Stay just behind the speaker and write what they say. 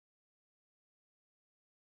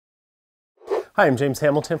Hi, I'm James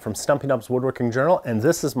Hamilton from Stumpy Nubs Woodworking Journal, and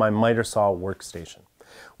this is my miter saw workstation.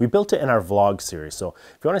 We built it in our vlog series, so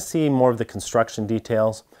if you want to see more of the construction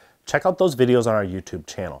details, check out those videos on our YouTube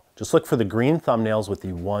channel. Just look for the green thumbnails with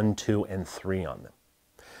the 1, 2, and 3 on them.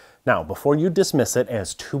 Now, before you dismiss it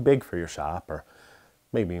as too big for your shop, or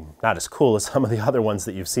maybe not as cool as some of the other ones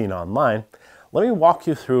that you've seen online, let me walk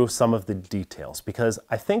you through some of the details, because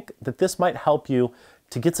I think that this might help you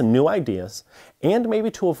to get some new ideas and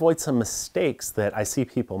maybe to avoid some mistakes that I see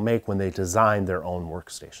people make when they design their own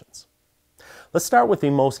workstations. Let's start with the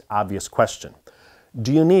most obvious question.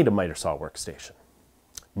 Do you need a miter saw workstation?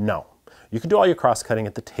 No. You can do all your cross-cutting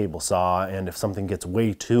at the table saw, and if something gets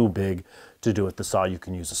way too big to do at the saw, you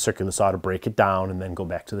can use a circular saw to break it down and then go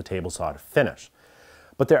back to the table saw to finish.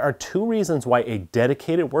 But there are two reasons why a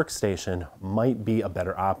dedicated workstation might be a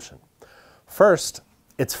better option. First,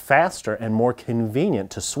 it's faster and more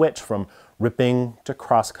convenient to switch from ripping to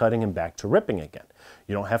cross-cutting and back to ripping again.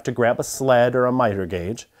 You don't have to grab a sled or a miter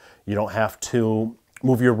gauge. You don't have to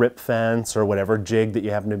move your rip fence or whatever jig that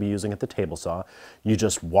you happen to be using at the table saw. You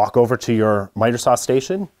just walk over to your miter saw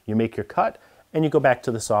station, you make your cut, and you go back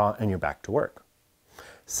to the saw and you're back to work.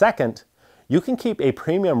 Second, you can keep a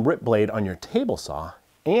premium rip blade on your table saw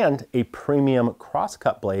and a premium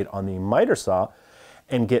cross-cut blade on the miter saw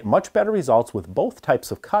and get much better results with both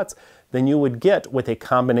types of cuts than you would get with a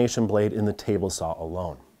combination blade in the table saw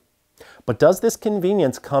alone. But does this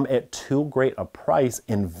convenience come at too great a price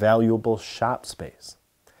in valuable shop space?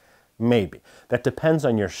 Maybe. That depends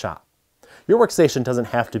on your shop. Your workstation doesn't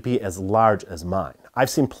have to be as large as mine. I've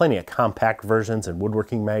seen plenty of compact versions in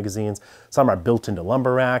woodworking magazines. Some are built into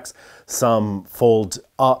lumber racks, some fold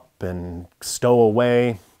up and stow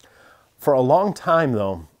away. For a long time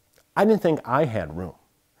though, I didn't think I had room.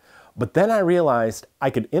 But then I realized I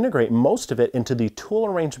could integrate most of it into the tool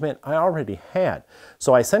arrangement I already had.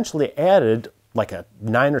 So I essentially added like a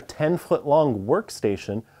 9 or 10 foot long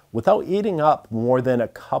workstation without eating up more than a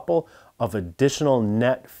couple of additional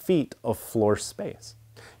net feet of floor space.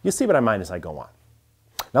 You see what I mean as I go on.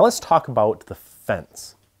 Now let's talk about the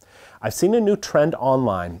fence. I've seen a new trend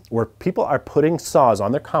online where people are putting saws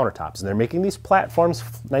on their countertops and they're making these platforms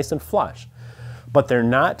nice and flush, but they're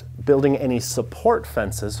not building any support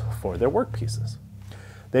fences for their workpieces.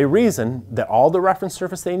 They reason that all the reference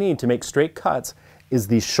surface they need to make straight cuts is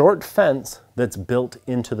the short fence that's built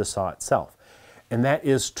into the saw itself. And that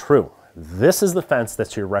is true. This is the fence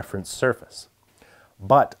that's your reference surface.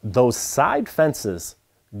 But those side fences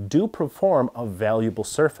do perform a valuable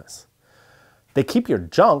surface. They keep your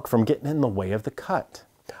junk from getting in the way of the cut.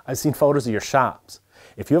 I've seen photos of your shops.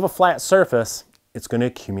 If you have a flat surface, it's going to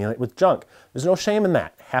accumulate with junk. There's no shame in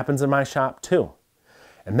that. It happens in my shop too.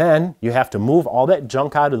 And then you have to move all that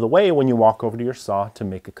junk out of the way when you walk over to your saw to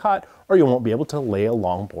make a cut, or you won't be able to lay a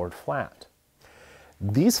long board flat.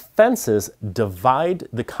 These fences divide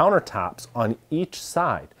the countertops on each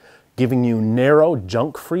side, giving you narrow,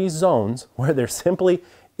 junk-free zones where there simply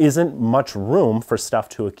isn't much room for stuff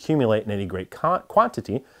to accumulate in any great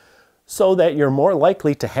quantity, so that you're more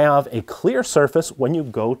likely to have a clear surface when you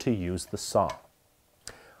go to use the saw.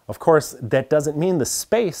 Of course, that doesn't mean the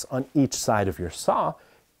space on each side of your saw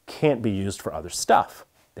can't be used for other stuff.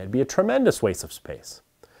 That'd be a tremendous waste of space.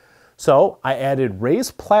 So I added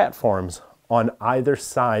raised platforms on either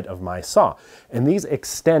side of my saw, and these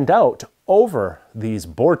extend out over these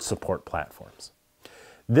board support platforms.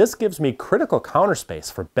 This gives me critical counter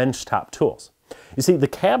space for benchtop tools. You see, the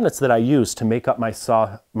cabinets that I use to make up my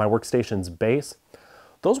workstation's base,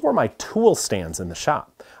 those were my tool stands in the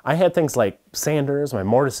shop. I had things like sanders, my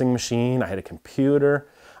mortising machine, I had a computer.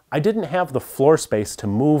 I didn't have the floor space to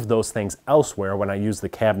move those things elsewhere when I used the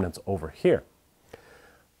cabinets over here.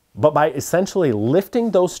 But by essentially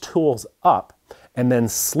lifting those tools up and then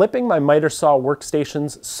slipping my miter saw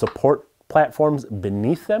workstation's support platforms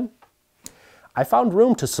beneath them, I found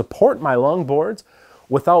room to support my long boards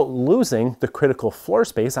without losing the critical floor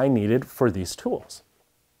space I needed for these tools.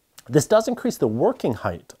 This does increase the working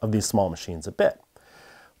height of these small machines a bit.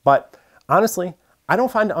 But honestly, I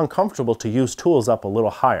don't find it uncomfortable to use tools up a little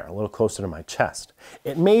higher, a little closer to my chest.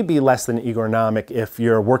 It may be less than ergonomic if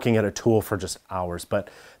you're working at a tool for just hours, but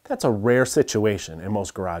that's a rare situation in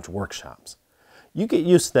most garage workshops. You get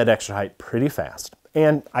used to that extra height pretty fast,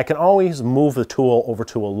 and I can always move the tool over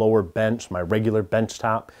to a lower bench, my regular bench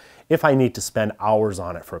top, if I need to spend hours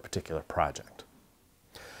on it for a particular project.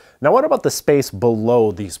 Now what about the space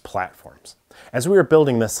below these platforms? As we were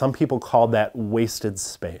building this, some people called that wasted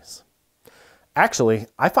space. Actually,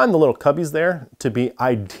 I find the little cubbies there to be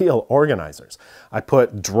ideal organizers. I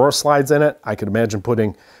put drawer slides in it. I could imagine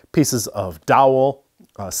putting pieces of dowel,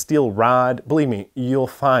 steel rod, believe me, you'll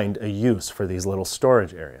find a use for these little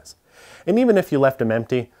storage areas. And even if you left them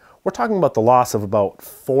empty, we're talking about the loss of about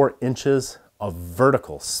 4 inches of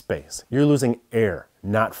vertical space. You're losing air,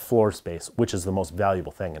 not floor space, which is the most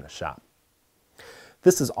valuable thing in a shop.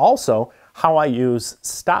 This is also how I use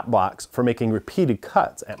stop blocks for making repeated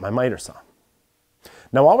cuts at my miter saw.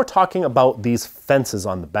 Now, while we're talking about these fences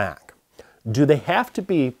on the back, do they have to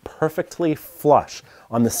be perfectly flush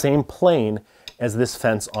on the same plane as this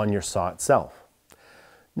fence on your saw itself?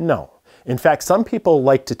 No. In fact, some people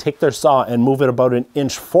like to take their saw and move it about 1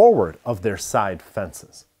 inch forward of their side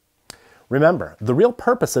fences. Remember, the real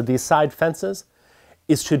purpose of these side fences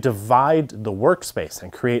is to divide the workspace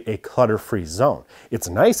and create a clutter-free zone. It's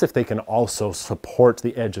nice if they can also support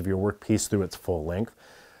the edge of your workpiece through its full length,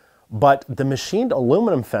 but the machined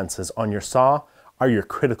aluminum fences on your saw are your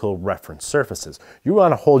critical reference surfaces. You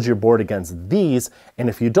want to hold your board against these, and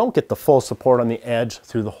if you don't get the full support on the edge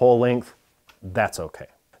through the whole length, that's okay.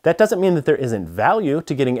 That doesn't mean that there isn't value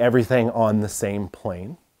to getting everything on the same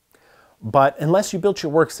plane, but unless you built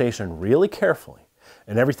your workstation really carefully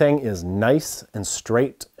and everything is nice and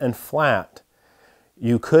straight and flat,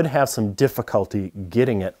 you could have some difficulty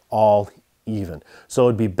getting it all even. So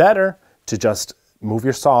it'd be better to just move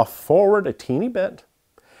your saw forward a teeny bit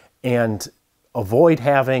and avoid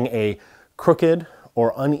having a crooked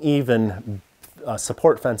or uneven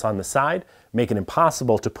support fence on the side, make it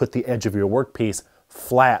impossible to put the edge of your workpiece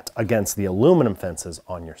flat against the aluminum fences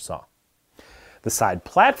on your saw. The side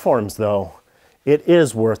platforms, though, it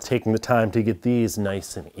is worth taking the time to get these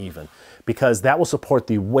nice and even, because that will support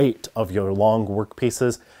the weight of your long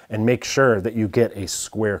workpieces and make sure that you get a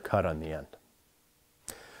square cut on the end.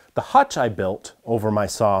 The hutch I built over my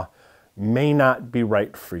saw may not be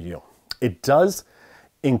right for you. It does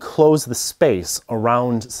enclose the space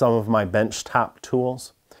around some of my benchtop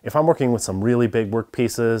tools. If I'm working with some really big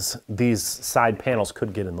workpieces, these side panels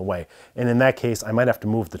could get in the way. And in that case, I might have to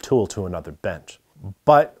move the tool to another bench.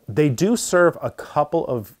 But they do serve a couple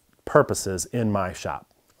of purposes in my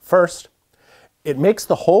shop. First, it makes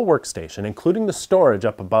the whole workstation, including the storage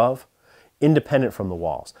up above, independent from the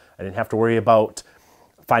walls. I didn't have to worry about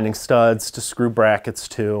finding studs to screw brackets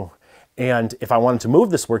to. And if I wanted to move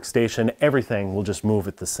this workstation, everything will just move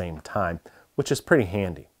at the same time, which is pretty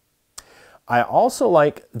handy. I also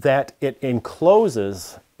like that it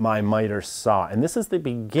encloses my miter saw, and this is the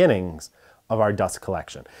beginnings of our dust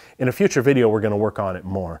collection. In a future video, we're going to work on it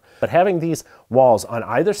more. But having these walls on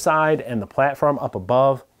either side and the platform up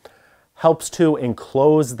above helps to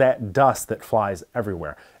enclose that dust that flies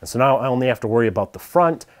everywhere. And so now I only have to worry about the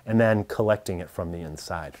front and then collecting it from the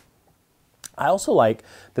inside. I also like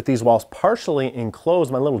that these walls partially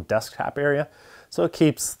enclose my little desktop area, so it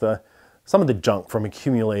keeps some of the junk from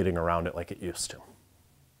accumulating around it like it used to.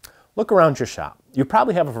 Look around your shop. You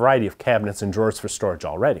probably have a variety of cabinets and drawers for storage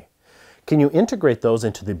already. Can you integrate those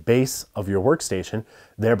into the base of your workstation,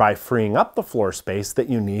 thereby freeing up the floor space that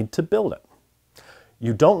you need to build it?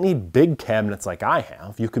 You don't need big cabinets like I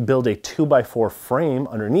have. You could build a 2x4 frame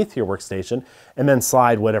underneath your workstation and then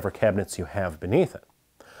slide whatever cabinets you have beneath it.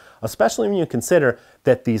 Especially when you consider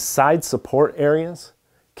that these side support areas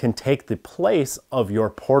can take the place of your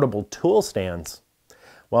portable tool stands.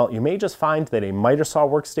 Well, you may just find that a miter saw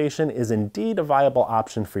workstation is indeed a viable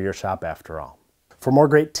option for your shop after all. For more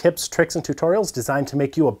great tips, tricks, and tutorials designed to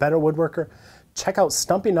make you a better woodworker, check out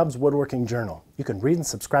Stumpy Nubs Woodworking Journal. You can read and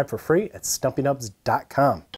subscribe for free at stumpynubs.com.